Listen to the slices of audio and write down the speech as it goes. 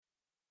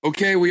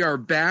Okay, we are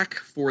back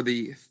for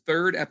the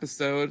third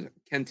episode,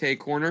 Kente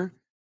Corner.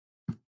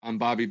 I'm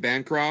Bobby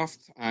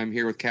Bancroft. I'm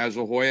here with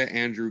Casual Hoya,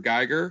 Andrew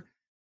Geiger,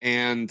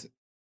 and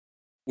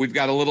we've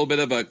got a little bit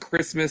of a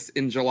Christmas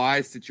in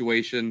July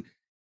situation.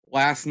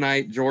 Last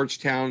night,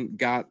 Georgetown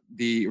got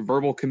the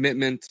verbal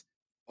commitment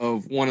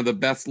of one of the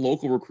best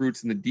local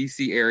recruits in the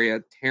DC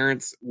area,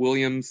 Terrence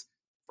Williams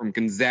from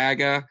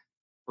Gonzaga,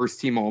 first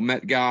team All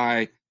Met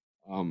guy.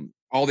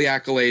 All the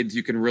accolades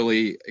you can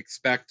really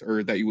expect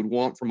or that you would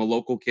want from a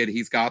local kid.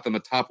 He's got them, a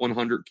top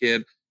 100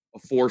 kid, a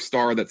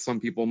 4-star that some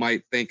people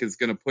might think is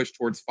going to push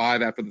towards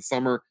 5 after the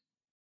summer.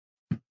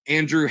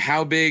 Andrew,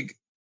 how big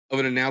of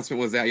an announcement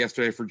was that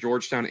yesterday for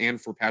Georgetown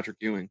and for Patrick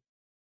Ewing?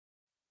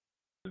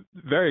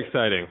 Very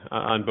exciting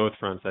on both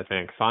fronts, I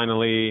think.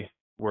 Finally,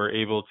 we're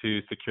able to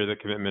secure the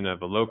commitment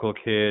of a local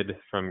kid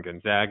from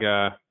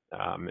Gonzaga.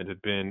 It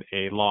had been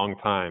a long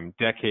time,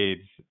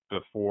 decades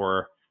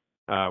before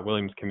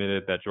Williams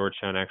committed, that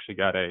Georgetown actually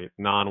got a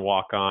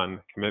non-walk-on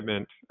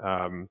commitment.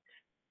 I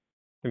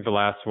think the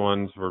last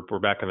ones were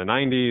back in the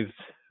 90s,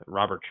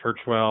 Robert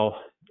Churchwell.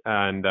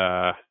 And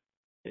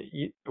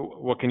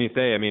what can you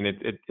say? I mean,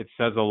 it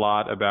says a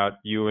lot about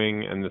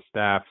Ewing and the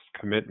staff's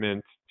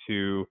commitment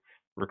to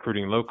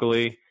recruiting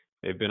locally.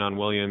 They've been on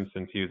Williams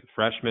since he was a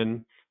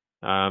freshman,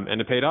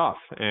 and it paid off.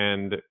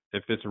 And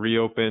if this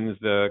reopens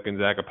the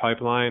Gonzaga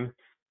pipeline,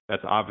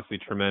 that's obviously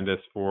tremendous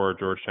for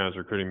Georgetown's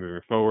recruiting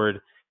moving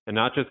forward. And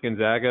not just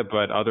Gonzaga,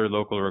 but other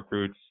local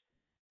recruits.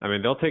 I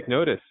mean, they'll take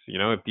notice. You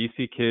know, if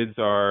DC kids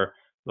are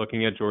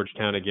looking at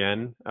Georgetown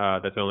again,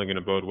 that's only going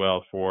to bode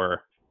well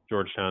for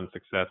Georgetown's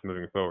success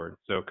moving forward.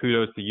 So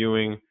kudos to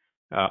Ewing.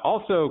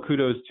 Also,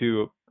 kudos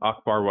to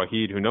Akbar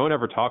Wahid, who no one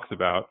ever talks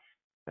about,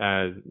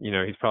 as, you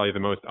know, he's probably the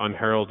most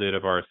unheralded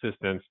of our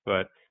assistants,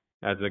 but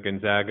as a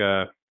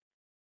Gonzaga,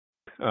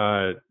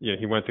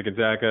 he went to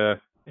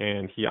Gonzaga,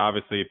 and he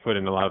obviously put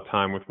in a lot of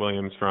time with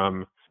Williams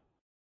from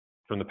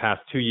the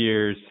past 2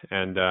 years,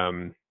 and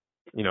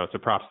so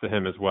props to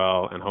him as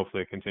well, and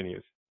hopefully it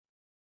continues.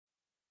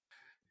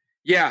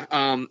 Yeah,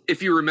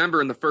 if you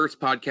remember in the first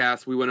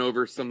podcast, we went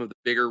over some of the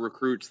bigger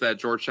recruits that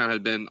Georgetown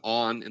had been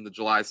on in the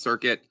July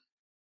circuit.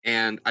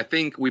 And I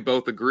think we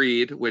both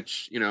agreed,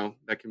 which,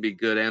 that can be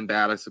good and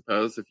bad, I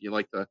suppose, if you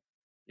like to,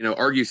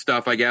 argue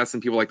stuff, I guess,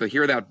 and people like to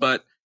hear that.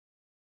 But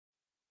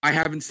I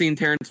haven't seen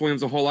Terrence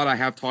Williams a whole lot. I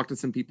have talked to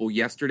some people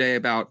yesterday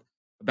about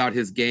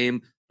his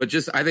game. But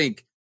I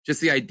think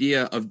the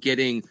idea of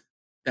getting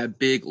that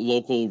big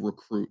local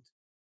recruit,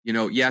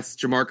 yes,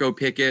 Jamarco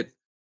Pickett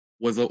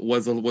was a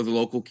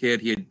local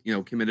kid. He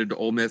had, committed to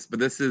Ole Miss, but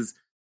this is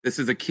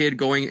a kid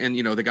going, and,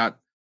 they got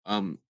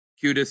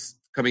Qudus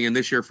coming in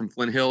this year from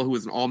Flint Hill, who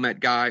was an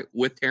all-Met guy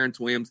with Terrence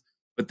Williams.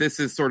 But this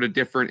is sort of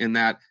different in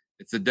that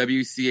it's a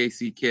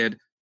WCAC kid,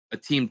 a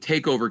team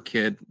takeover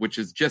kid, which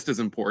is just as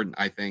important,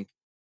 I think.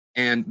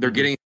 And they're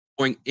getting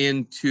going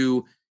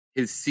into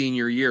his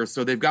senior year.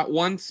 So they've got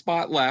one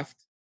spot left.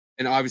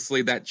 And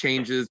obviously that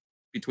changes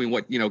between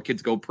what,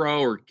 kids go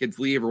pro or kids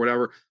leave or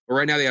whatever. But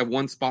right now they have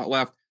one spot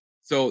left.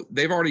 So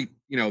they've already,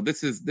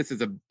 this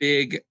is a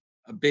big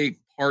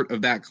part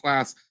of that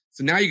class.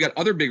 So now you got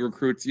other big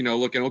recruits,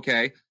 looking,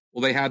 okay,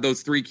 well, they had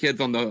those 3 kids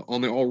on the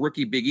all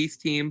rookie Big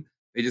East team.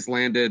 They just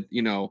landed,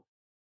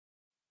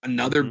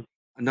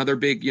 another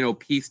big,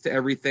 piece to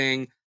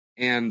everything.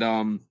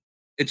 And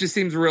it just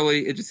seems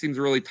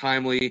really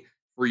timely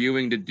for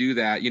Ewing to do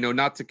that,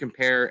 not to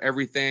compare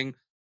everything,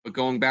 but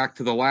going back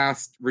to the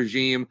last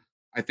regime,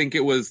 I think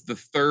it was the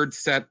third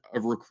set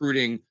of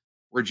recruiting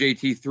where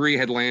JT3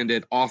 had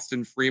landed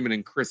Austin Freeman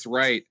and Chris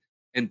Wright.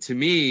 And to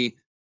me,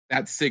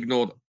 that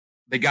signaled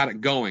they got it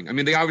going. I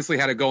mean, they obviously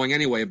had it going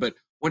anyway, but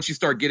once you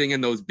start getting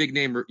in those big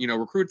name,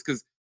 recruits,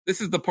 because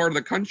this is the part of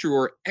the country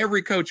where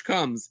every coach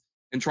comes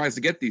and tries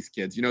to get these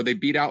kids. They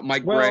beat out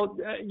Mike Gray.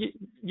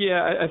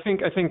 I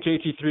think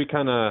JT3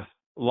 kind of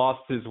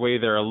lost his way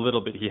there a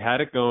little bit. He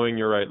had it going,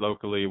 you're right,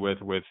 locally with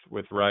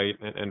Wright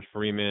and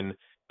Freeman.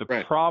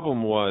 The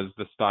problem was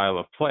the style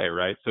of play,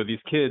 right? So these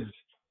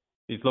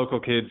local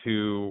kids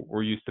who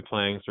were used to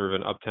playing sort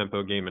of an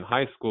up-tempo game in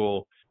high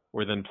school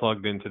were then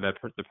plugged into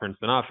the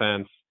Princeton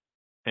offense,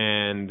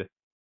 and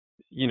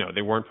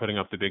they weren't putting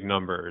up the big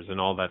numbers and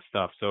all that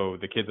stuff. So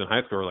the kids in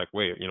high school were like,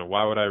 wait,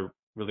 why would I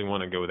really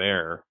want to go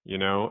there?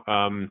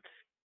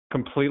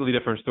 Completely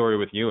different story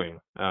with Ewing.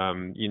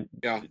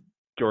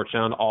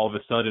 Georgetown all of a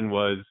sudden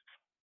was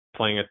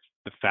playing at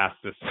the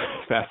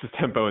fastest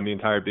tempo in the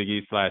entire Big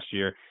East last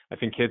year. I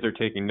think kids are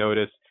taking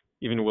notice.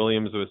 Even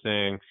Williams was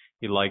saying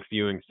he likes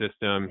Ewing's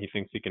system. He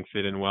thinks he can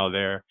fit in well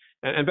there.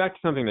 And back to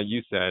something that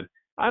you said,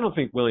 I don't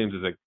think Williams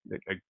is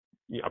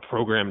a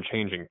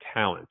program-changing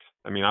talent.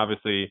 I mean,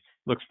 obviously,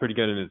 looks pretty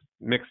good in his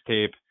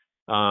mixtape,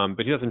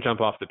 but he doesn't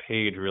jump off the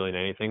page really in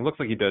anything. Looks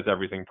like he does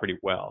everything pretty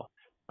well.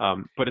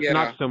 But it's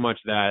not so much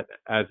that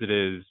as it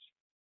is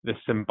the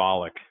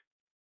symbolic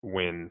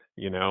win,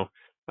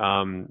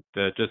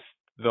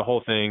 the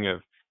whole thing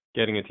of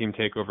getting a team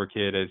takeover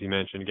kid, as you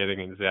mentioned, getting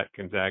a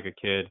Gonzaga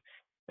kid.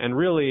 And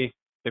really,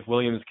 if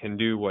Williams can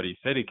do what he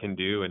said he can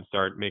do and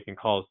start making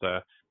calls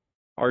to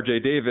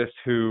RJ Davis,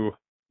 who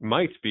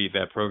might be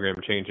that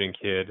program-changing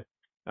kid,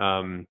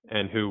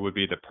 and who would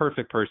be the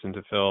perfect person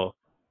to fill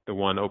the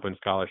one open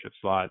scholarship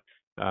slot.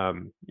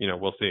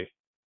 We'll see.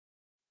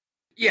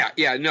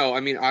 Yeah, no, I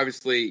mean,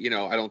 obviously,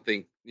 I don't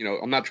think,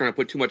 I'm not trying to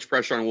put too much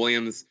pressure on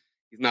Williams.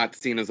 He's not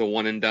seen as a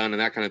one and done and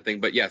that kind of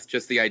thing. But yes,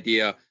 just the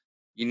idea,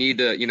 you need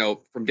to,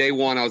 from day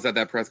one, I was at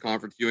that press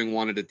conference, Ewing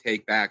wanted to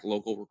take back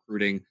local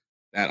recruiting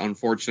that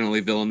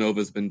unfortunately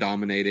Villanova's been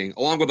dominating,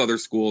 along with other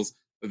schools,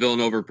 but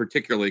Villanova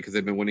particularly because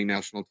they've been winning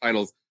national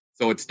titles.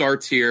 So it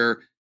starts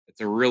here.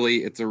 It's a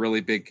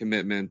really big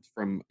commitment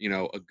from,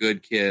 a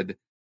good kid,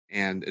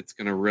 and it's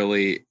going to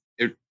really,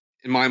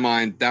 in my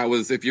mind, that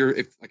was if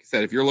like I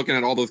said, if you're looking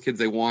at all those kids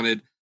they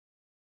wanted,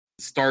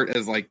 start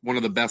as like one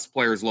of the best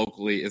players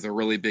locally is a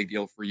really big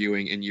deal for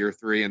Ewing in year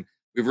 3, and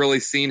we've really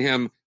seen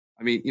him.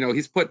 I mean,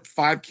 he's put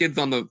 5 kids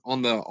on the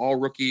all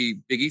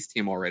rookie Big East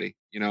team already.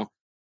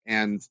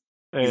 And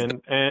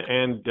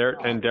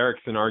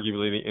Derek's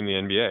arguably in the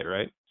NBA,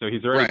 right? So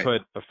he's already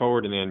put a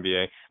forward in the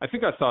NBA. I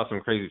think I saw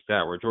some crazy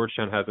stat where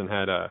Georgetown hasn't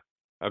had a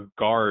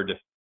guard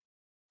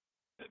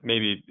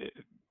maybe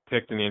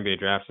picked in the NBA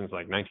draft since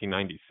like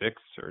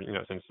 1996 or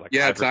since like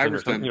Iverson or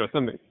something,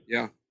 something.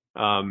 Yeah.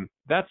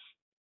 That's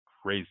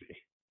crazy.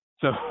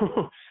 So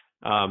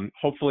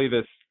hopefully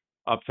this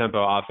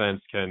up-tempo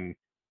offense can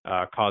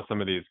cause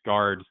some of these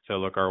guards to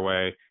look our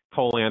way.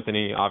 Cole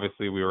Anthony,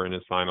 obviously we were in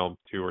his final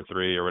 2 or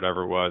 3 or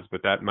whatever it was,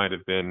 but that might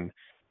have been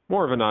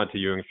more of a nod to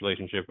Ewing's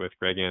relationship with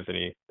Greg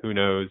Anthony. Who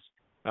knows?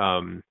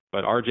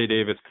 But RJ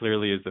Davis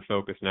clearly is the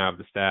focus now of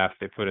the staff.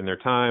 They put in their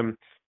time.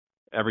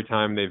 Every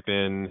time they've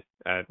been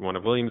at one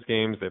of Williams'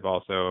 games, they've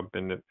also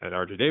been at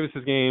RJ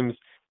Davis's games.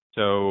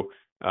 So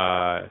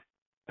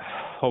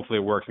hopefully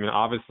it works. I mean,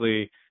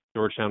 obviously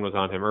Georgetown was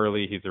on him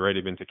early. He's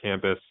already been to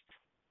campus.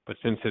 But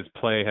since his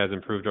play has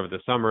improved over the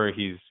summer,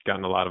 he's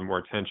gotten a lot of more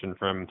attention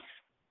from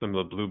some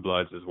of the blue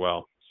bloods as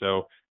well.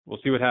 So we'll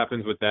see what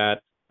happens with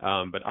that.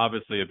 But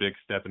obviously a big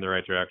step in the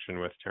right direction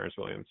with Terrence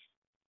Williams.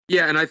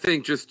 Yeah, and I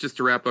think just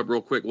to wrap up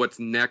real quick, what's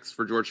next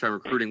for Georgetown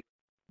recruiting?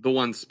 The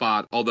one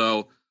spot,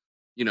 although,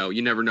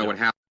 you never know what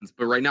happens.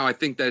 But right now, I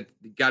think that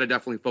you got to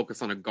definitely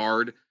focus on a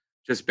guard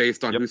just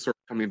based on who's sort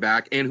of coming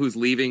back and who's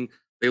leaving.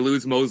 They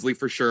lose Mosley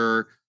for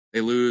sure.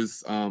 They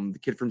lose the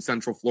kid from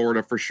Central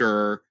Florida for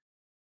sure.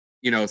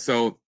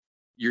 So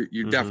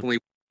you're definitely,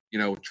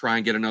 try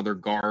and get another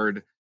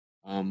guard.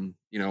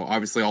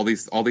 Obviously all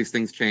these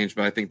things change,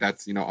 but I think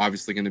that's,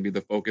 obviously going to be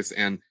the focus.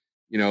 And,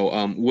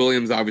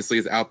 Williams obviously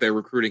is out there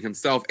recruiting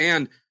himself.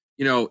 And,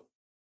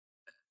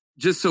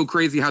 just so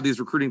crazy how these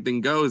recruiting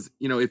thing goes.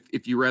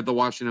 If you read the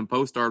Washington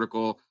Post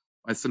article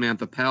by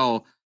Samantha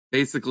Pell,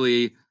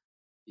 basically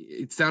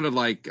it sounded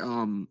like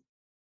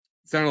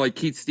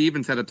Keith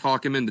Stevens had to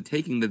talk him into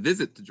taking the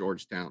visit to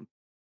Georgetown.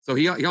 So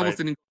he almost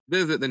didn't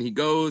visit. Then he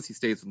goes, he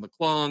stays in the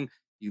Klung.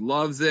 He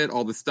loves it,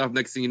 all this stuff.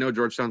 Next thing you know,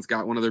 Georgetown's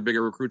got one of their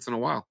bigger recruits in a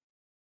while.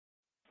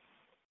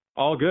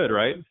 All good,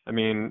 right? I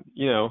mean,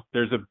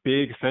 there's a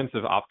big sense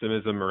of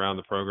optimism around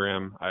the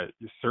program.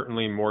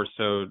 Certainly more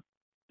so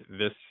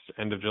this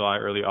end of July,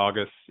 early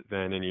August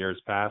than in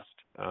years past.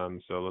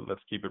 So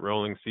let's keep it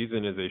rolling.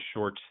 Season is a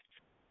short,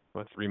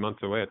 3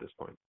 months away at this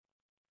point.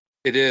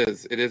 It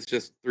is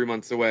just 3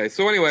 months away.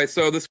 So anyway,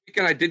 this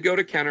weekend I did go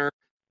to Kenner.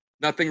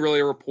 Nothing really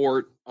to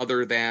report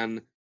other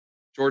than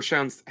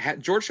Georgetown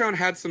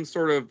had some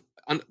sort of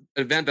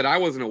event that I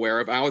wasn't aware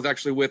of. I was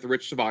actually with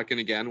Rich Sabatkin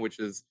again, which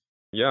is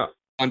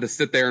fun to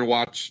sit there and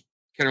watch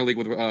Kenner League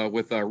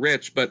with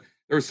Rich. But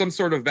there was some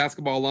sort of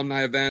basketball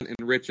alumni event,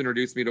 and Rich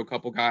introduced me to a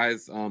couple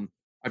guys.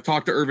 I've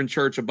talked to Irvin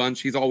Church a bunch.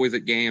 He's always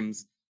at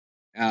games.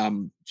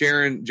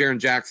 Jaron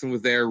Jackson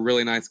was there,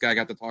 really nice guy.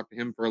 Got to talk to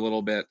him for a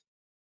little bit.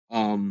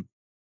 So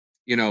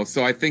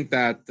I think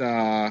that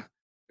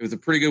it was a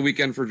pretty good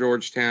weekend for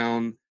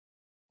Georgetown.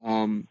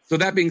 So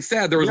that being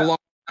said, there was a lot,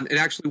 and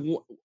actually,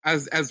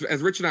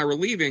 as Rich and I were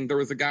leaving, there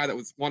was a guy that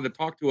wanted to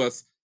talk to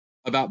us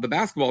about the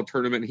basketball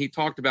tournament. And he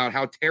talked about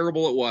how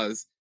terrible it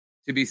was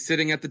to be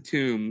sitting at the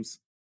Tombs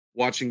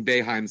watching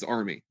Boeheim's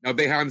Army. Now,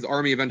 Boeheim's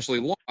Army eventually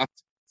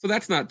lost, so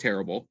that's not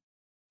terrible.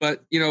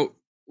 But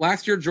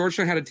last year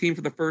Georgetown had a team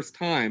for the first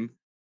time,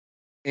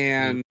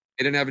 and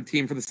they didn't have a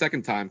team for the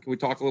second time. Can we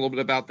talk a little bit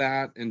about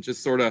that and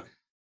just sort of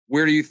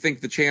where do you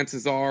think the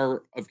chances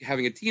are of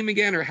having a team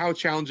again, or how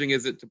challenging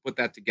is it to put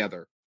that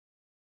together?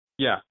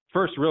 Yeah.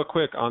 First, real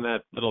quick on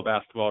that little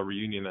basketball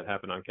reunion that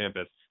happened on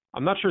campus.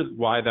 I'm not sure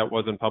why that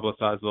wasn't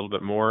publicized a little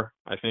bit more.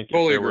 I think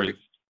if there was,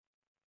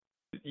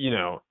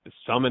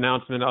 some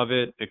announcement of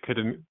it, it could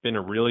have been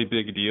a really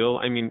big deal.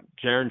 I mean,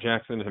 Jaron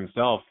Jackson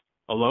himself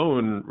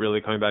alone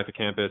really coming back to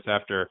campus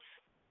after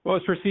what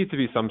was perceived to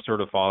be some sort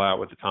of fallout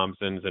with the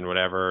Thompsons and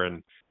whatever,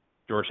 and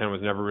Georgetown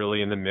was never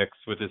really in the mix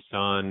with his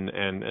son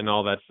and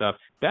all that stuff.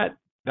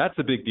 That's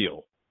a big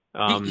deal.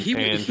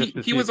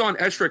 He was on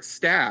Eshrick's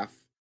staff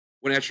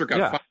when Eshrick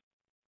got fired.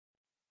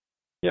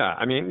 Yeah,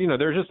 I mean,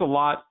 there's just a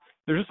lot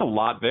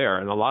there,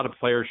 and a lot of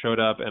players showed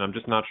up, and I'm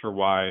just not sure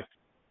why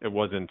it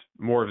wasn't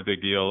more of a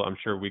big deal. I'm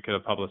sure we could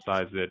have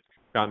publicized it,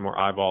 gotten more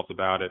eyeballs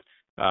about it.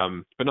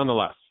 But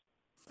nonetheless,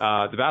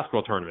 the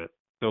basketball tournament.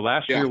 So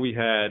last year we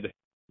had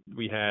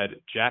we had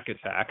Jack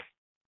Attack.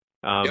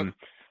 Yep.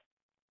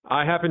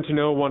 I happen to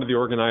know one of the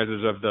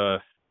organizers of the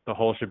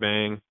whole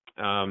shebang,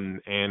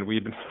 and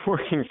we've been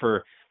working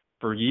for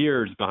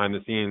years behind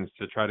the scenes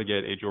to try to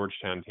get a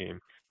Georgetown team.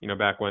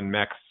 Back when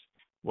Mex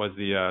was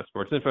the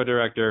sports info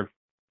director,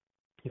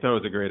 he thought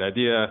it was a great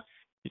idea.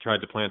 He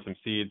tried to plant some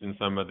seeds in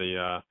some of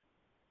the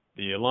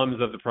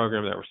alums of the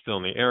program that were still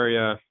in the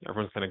area.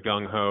 Everyone's kind of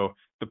gung-ho.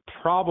 The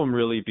problem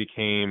really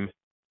became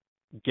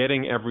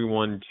getting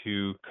everyone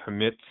to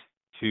commit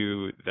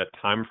to that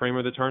time frame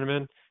of the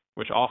tournament,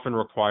 which often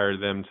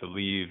required them to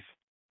leave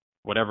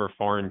whatever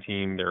foreign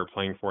team they were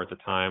playing for at the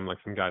time, like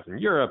some guys in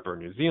Europe or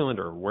New Zealand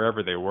or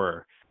wherever they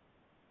were.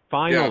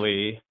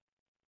 Finally,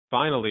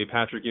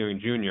 Patrick Ewing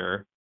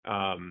Jr.,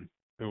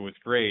 who was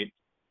great,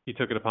 he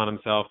took it upon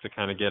himself to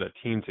kind of get a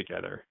team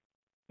together.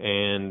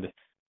 And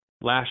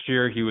last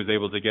year he was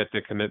able to get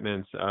the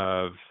commitments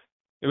of,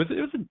 it was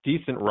a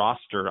decent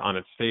roster on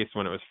its face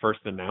when it was first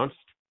announced.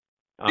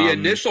 The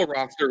initial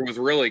roster was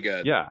really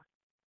good. Yeah.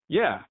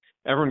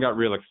 Everyone got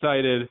real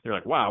excited. They're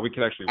like, wow, we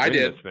could actually win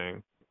this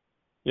thing.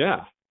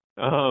 Yeah.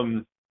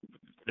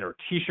 There were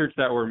T-shirts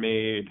that were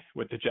made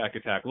with the Jack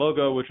Attack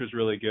logo, which was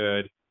really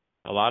good.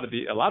 A lot of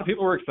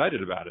people were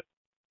excited about it.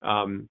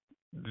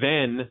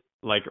 Then,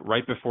 like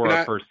right before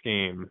our first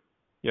game,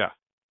 yeah.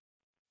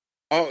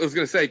 Oh, I was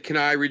gonna say, can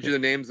I read you the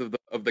names of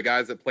the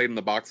guys that played in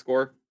the box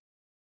score?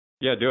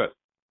 Yeah, do it.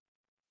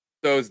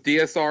 So it's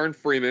DSR and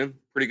Freeman,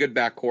 pretty good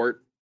backcourt.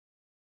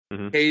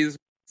 Mm-hmm. Hayes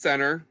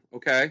center,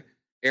 okay.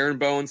 Aaron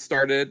Bowen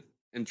started,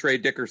 and Trey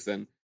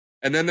Dickerson.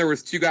 And then there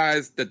was two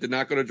guys that did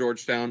not go to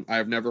Georgetown.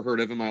 I've never heard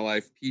of in my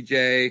life.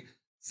 PJ,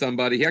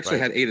 somebody. He actually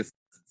had 8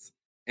 assists.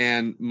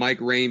 And Mike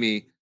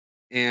Ramey.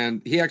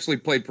 And he actually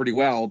played pretty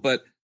well.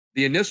 But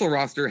the initial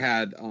roster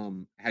had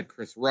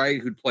Chris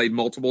Wright, who'd played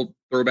multiple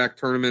throwback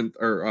tournament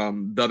or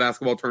the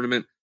basketball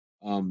tournament.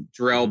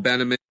 Jarrell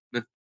Benjamin.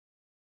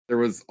 There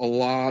was a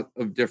lot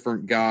of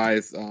different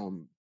guys.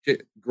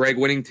 Greg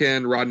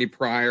Whittington, Rodney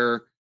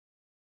Pryor.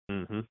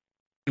 Mm-hmm.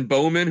 And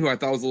Bowman, who I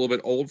thought was a little bit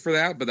old for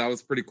that, but that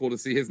was pretty cool to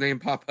see his name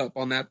pop up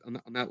on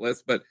that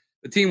list. But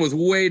the team was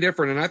way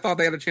different, and I thought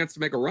they had a chance to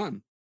make a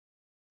run.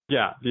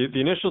 Yeah, the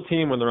initial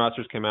team when the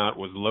rosters came out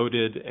was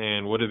loaded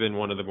and would have been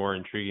one of the more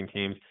intriguing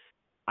teams.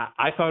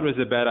 I thought it was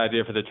a bad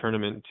idea for the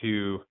tournament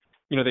to,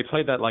 they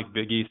played that like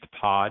Big East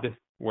pod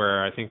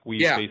where I think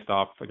we faced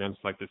off against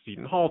like the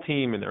Seton Hall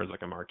team and there was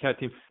like a Marquette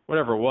team,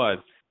 whatever it was.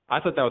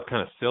 I thought that was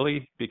kind of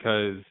silly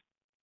because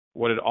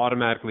what it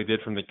automatically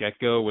did from the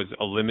get-go was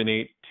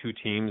eliminate 2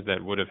 teams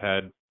that would have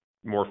had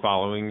more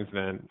followings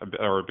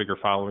or a bigger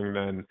following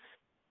than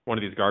one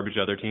of these garbage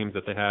other teams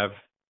that they have,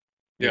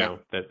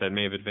 that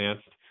may have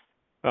advanced.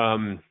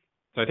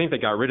 So I think they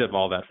got rid of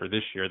all that for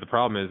this year. The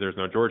problem is there's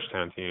no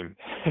Georgetown team.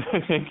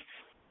 I think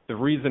the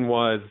reason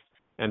was,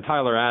 and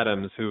Tyler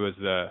Adams, who was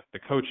the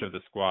coach of the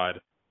squad,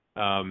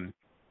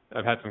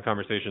 I've had some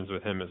conversations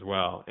with him as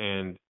well,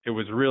 and it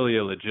was really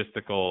a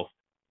logistical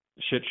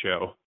shit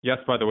show. Yes,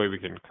 by the way, we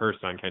can curse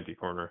on Kenty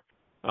Corner.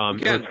 It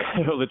was kind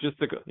of it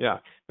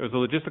was a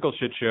logistical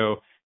shit show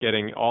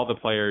getting all the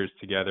players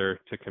together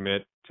to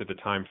commit to the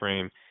time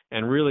frame.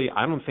 And really,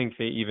 I don't think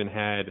they even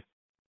had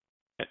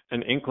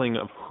an inkling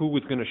of who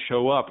was going to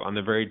show up on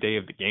the very day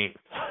of the game.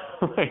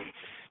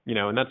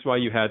 And that's why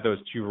you had those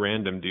 2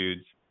 random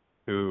dudes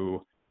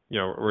who,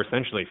 were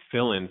essentially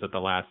fill-ins at the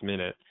last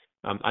minute.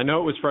 I know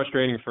it was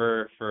frustrating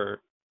for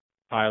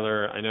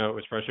Tyler. I know it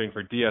was frustrating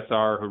for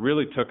DSR, who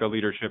really took a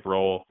leadership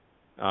role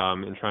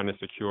in trying to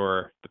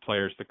secure the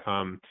players to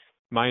come.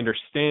 My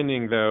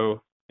understanding,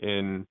 though,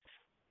 in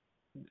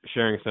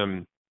sharing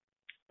some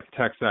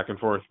text back and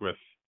forth with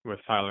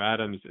Tyler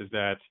Adams, is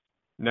that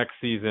next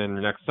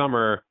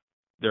summer,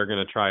 they're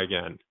going to try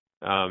again.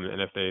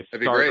 And if they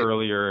start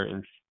earlier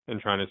in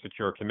trying to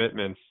secure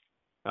commitments,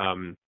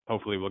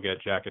 hopefully we'll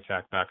get Jack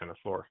Attack back on the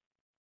floor.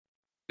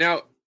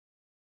 Now,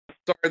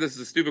 sorry, this is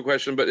a stupid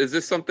question, but is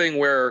this something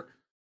where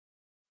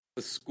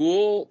the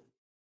school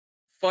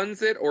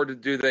funds it, or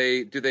do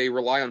they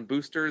rely on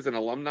boosters and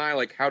alumni?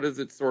 Like, how does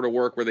it sort of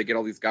work where they get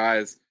all these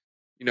guys?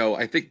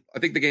 I think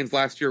the games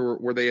last year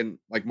were they in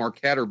like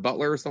Marquette or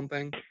Butler or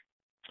something?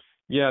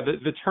 Yeah,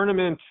 the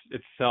tournament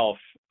itself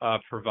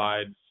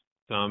provides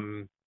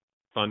some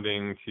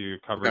funding to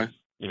cover,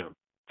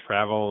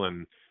 travel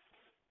and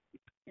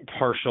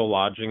partial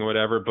lodging or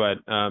whatever. But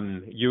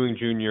Ewing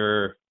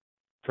Jr.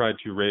 tried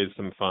to raise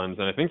some funds,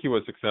 and I think he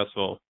was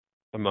successful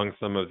among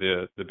some of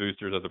the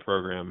boosters of the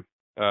program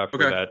for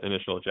that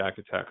initial Jack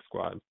Attack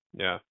squad.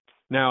 Yeah.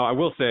 Now, I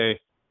will say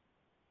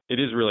it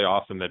is really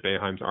awesome that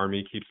Boeheim's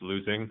Army keeps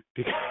losing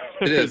because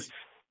it is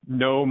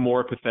no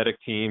more pathetic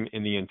team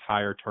in the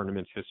entire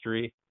tournament's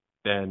history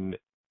than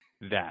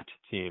that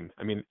team.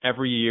 I mean,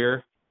 every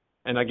year,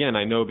 and again,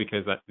 I know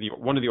because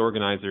one of the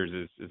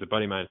organizers is a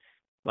buddy of mine,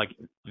 like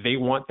they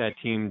want that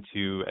team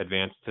to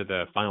advance to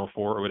the Final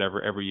Four or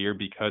whatever every year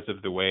because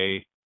of the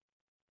way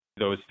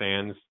those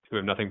fans who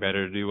have nothing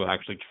better to do will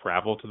actually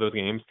travel to those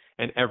games,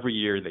 and every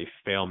year they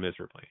fail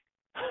miserably.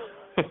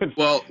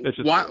 Well,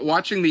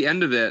 watching the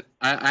end of it,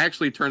 I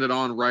actually turned it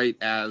on right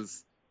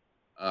as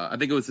I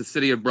think it was the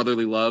City of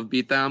Brotherly Love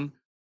beat them,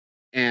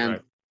 and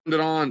Right. turned it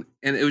on,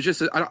 and it was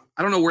just I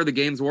don't know where the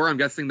games were. I'm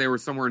guessing they were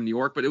somewhere in New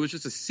York, but it was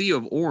just a sea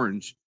of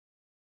orange,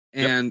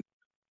 Yep. and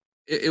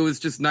it was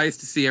just nice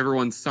to see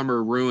everyone's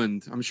summer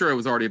ruined. I'm sure it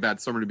was already a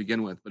bad summer to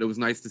begin with, but it was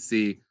nice to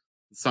see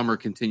the summer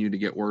continue to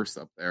get worse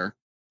up there.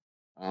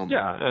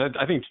 Yeah, and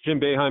I think Jim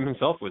Boeheim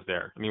himself was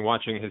there. I mean,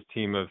 watching his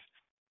team of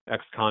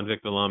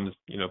ex-convict alums,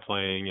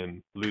 playing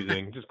and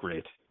losing, just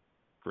great.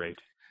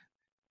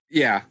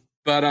 Yeah,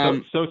 but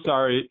So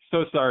sorry,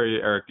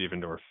 Eric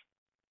Devendorf.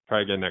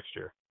 Try again next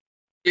year.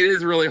 it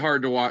is really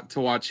hard to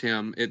watch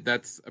him.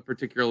 That's a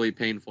particularly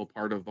painful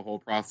part of the whole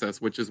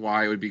process, which is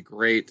why it would be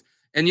great.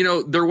 And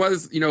there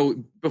was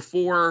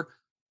before.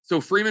 So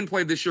Freeman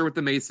played this year with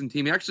the Mason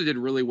team. He actually did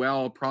really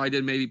well. Probably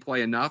didn't maybe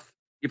play enough.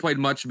 He played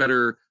much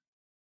better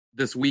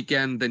this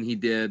weekend than he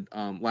did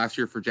last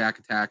year for Jack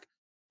Attack.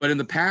 But in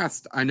the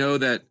past, I know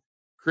that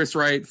Chris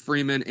Wright,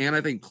 Freeman, and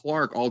I think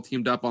Clark all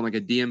teamed up on like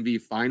a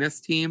DMV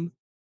Finest team.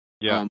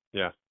 Yeah,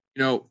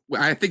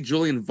 I think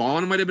Julian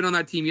Vaughn might have been on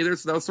that team either,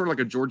 so that was sort of like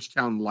a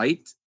Georgetown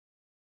light.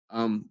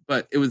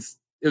 But it was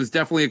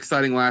definitely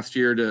exciting last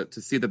year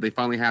to see that they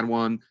finally had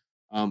one.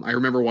 I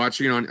remember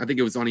watching it on, I think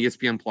it was on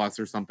ESPN Plus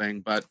or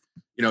something, but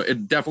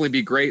it'd definitely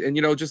be great. And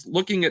just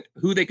looking at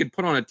who they could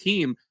put on a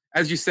team,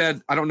 as you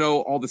said, I don't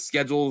know all the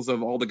schedules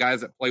of all the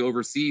guys that play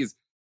overseas,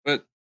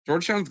 but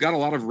Georgetown's got a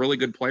lot of really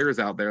good players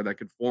out there that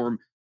could form,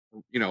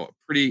 a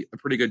pretty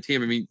good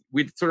team. I mean,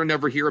 we sort of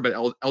never hear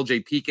about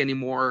LJ Peak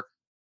anymore.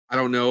 I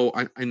don't know.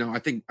 I know. I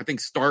think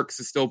Starks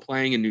is still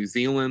playing in New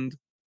Zealand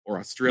or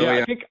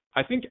Australia. Yeah,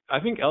 I think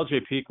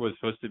LJ Peak was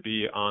supposed to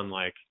be on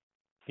like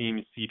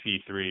Team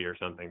CP3 or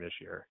something this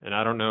year, and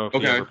I don't know if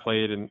he ever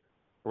played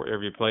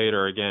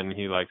or again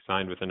he like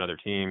signed with another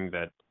team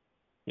that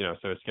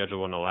so his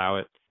schedule wouldn't allow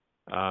it.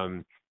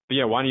 But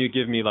yeah, why don't you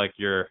give me like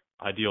your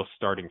ideal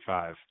starting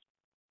five?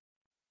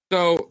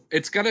 So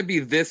it's got to be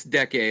this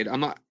decade. I'm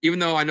not, even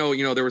though I know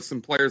there were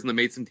some players in the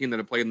Mason team that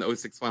have played in the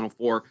 06 Final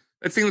Four.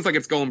 It seems like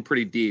it's going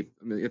pretty deep.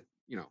 I mean,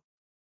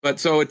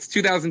 but so it's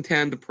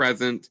 2010 to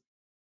present,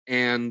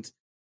 and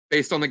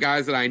based on the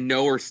guys that I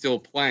know are still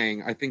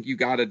playing, I think you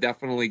got to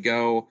definitely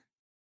go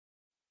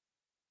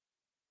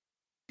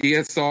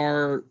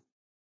DSR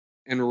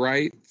and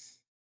Wright.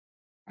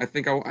 I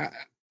think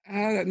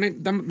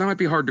that might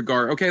be hard to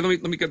guard. Okay,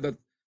 let me get the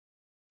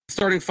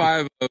starting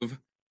five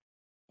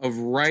of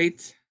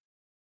Wright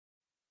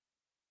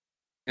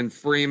and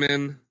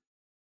Freeman.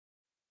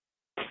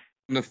 I'm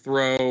gonna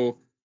throw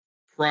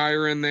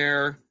Pryor in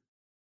there,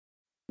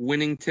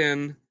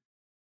 Winnington,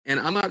 and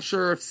I'm not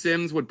sure if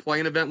Sims would play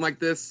an event like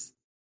this,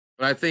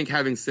 but I think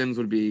having Sims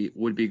would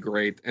be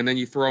great. And then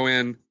you throw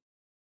in,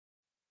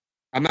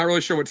 I'm not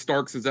really sure what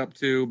Starks is up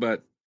to,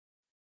 but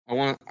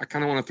I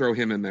kind of want to throw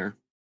him in there.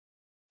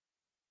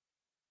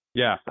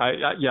 Yeah,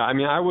 I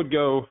mean, I would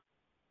go.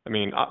 I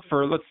mean, just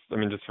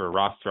for a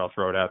roster, I'll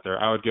throw it out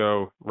there. I would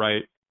go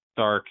Wright,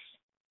 Starks,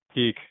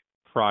 Peak,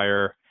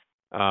 Pryor,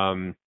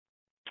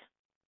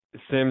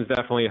 Sims,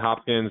 definitely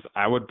Hopkins.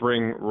 I would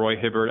bring Roy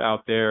Hibbert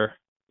out there.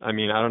 I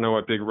mean, I don't know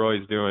what Big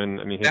Roy's doing.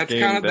 I mean, his that's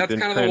game kind of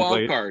the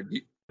wild card.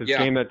 His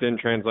game that didn't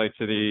translate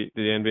to the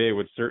NBA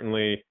would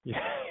certainly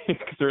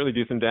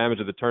do some damage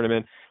to the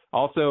tournament.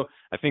 Also,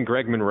 I think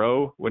Greg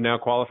Monroe would now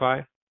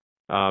qualify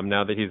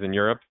now that he's in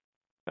Europe.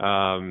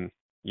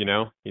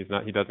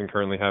 He doesn't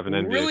currently have an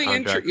NBA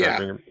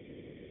contract.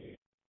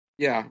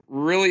 Yeah,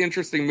 really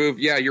interesting move.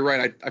 Yeah, you're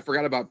right. I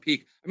forgot about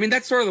Peak. I mean,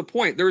 that's sort of the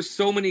point. There's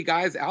so many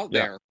guys out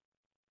there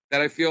that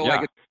I feel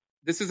like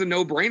this is a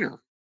no-brainer.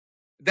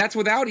 That's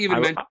without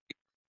even mentioning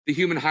the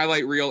human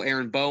highlight reel,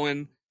 Aaron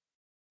Bowen.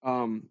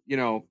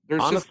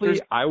 Honestly,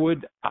 I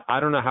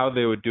don't know how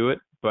they would do it,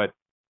 but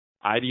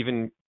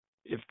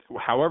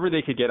however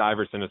they could get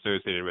Iverson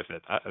associated with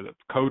it,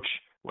 coach,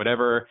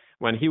 whatever.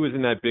 When he was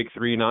in that Big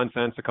Three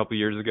nonsense a couple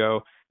years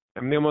ago, I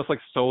mean, they almost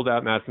like sold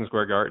out Madison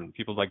Square Garden.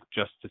 People like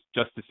just to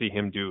see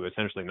him do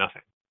essentially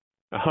nothing.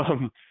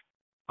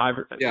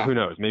 Who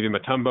knows? Maybe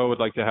Mutombo would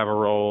like to have a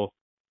role.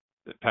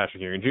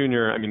 Patrick Ewing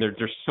Jr. I mean,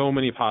 there's so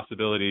many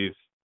possibilities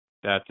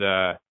that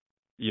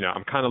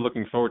I'm kind of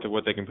looking forward to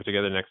what they can put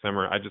together next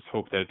summer. I just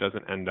hope that it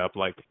doesn't end up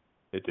like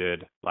it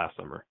did last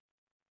summer.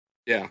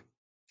 Yeah.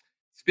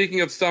 Speaking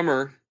of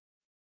summer,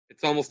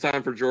 it's almost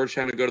time for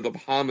Georgetown to go to the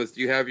Bahamas.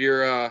 Do you have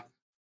your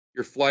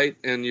flight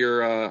and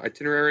your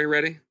itinerary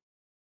ready?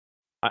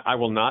 I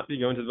will not be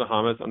going to the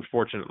Bahamas,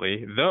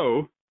 unfortunately,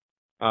 though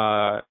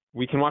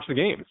we can watch the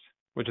games,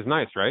 which is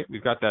nice, right?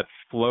 We've got that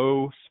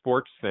Flow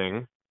Sports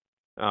thing.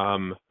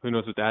 Who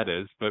knows what that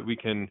is, but we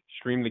can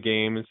stream the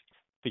games.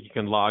 I think you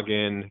can log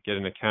in, get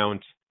an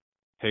account,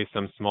 pay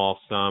some small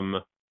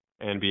sum,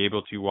 and be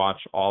able to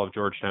watch all of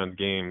Georgetown's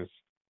games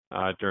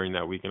during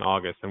that week in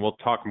August. And we'll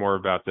talk more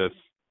about this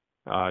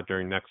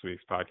during next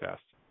week's podcast.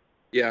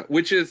 Yeah,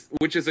 which is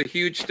a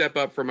huge step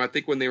up from, I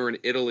think, when they were in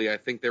Italy. I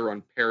think they were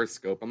on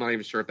Periscope. I'm not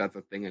even sure if that's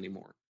a thing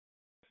anymore.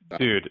 So.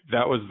 Dude,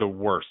 that was the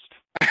worst.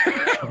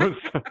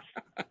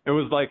 It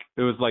was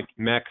like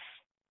Mex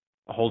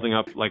holding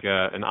up like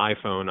an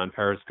iPhone on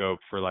Periscope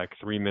for like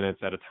 3 minutes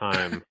at a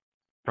time.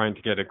 trying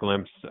to get a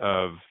glimpse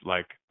of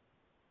like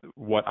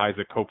what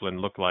Isaac Copeland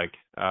looked like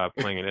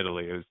playing in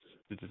Italy. It was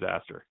a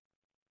disaster.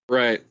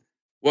 Right.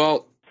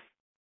 Well,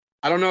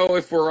 I don't know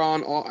if we're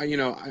on all, you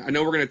know, I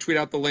know we're going to tweet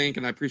out the link,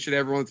 and I appreciate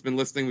everyone that's been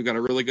listening. We've got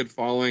a really good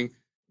following.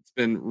 It's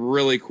been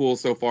really cool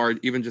so far,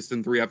 even just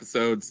in 3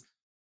 episodes.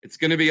 It's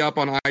going to be up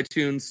on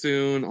iTunes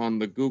soon, on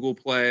the Google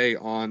Play,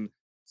 on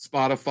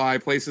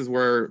Spotify, places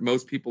where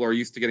most people are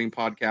used to getting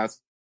podcasts.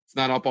 It's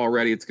not up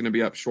already. It's going to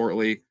be up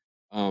shortly.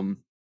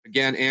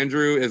 Again,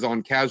 Andrew is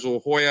on Casual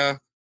Hoya.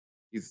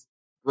 He's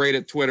great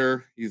at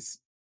Twitter. He's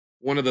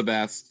one of the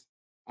best.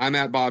 I'm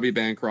at Bobby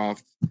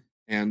Bancroft,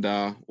 and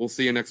we'll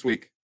see you next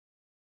week.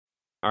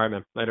 All right,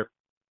 man. Later.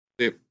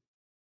 See you.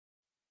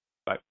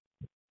 Bye.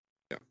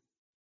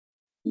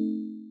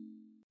 Yeah.